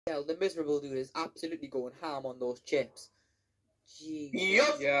tell the miserable dude is absolutely going ham on those chips. Jeez.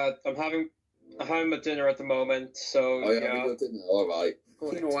 Yep. Yeah, I'm having my dinner at the moment, so Oh, yeah. yeah. Alright.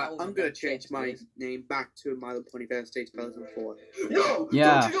 You know what? I'm gonna change my name back to My Little Pony Fair State 2004. No!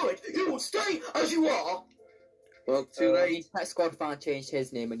 Yeah. Don't you do it! You will stay as you are! Well, too late. Pet Squad fan changed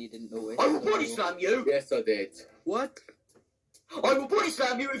his name and you didn't know it. I will body slam you! Yes, I did. What? I will body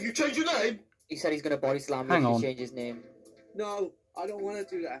slam you if you change your name! He said he's gonna body slam me Hang if on. you change his name. No, I don't want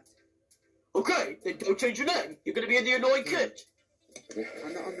to do that. Okay, then don't change your name. You're gonna be the annoying kid.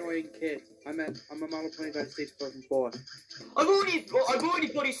 I'm not an annoying kid. I'm a My Little Pony Fair State 2004. I've already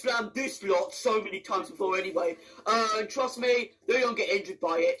body slammed this lot so many times before anyway. And trust me, they don't get injured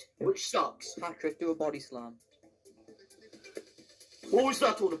by it, which sucks. Patrick, do a body slam. What was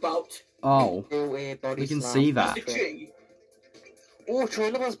that all about? Oh, Do a body we can slam. see that. Mr. G. Oh,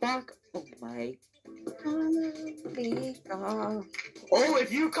 trailer was back. Oh my. Oh,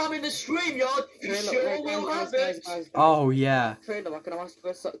 if you come in the stream yard, you sure will have it. Oh, yeah. Trailer, can I ask you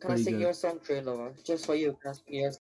can I Pretty sing good. your song, Trailer? Just for you, can I sing your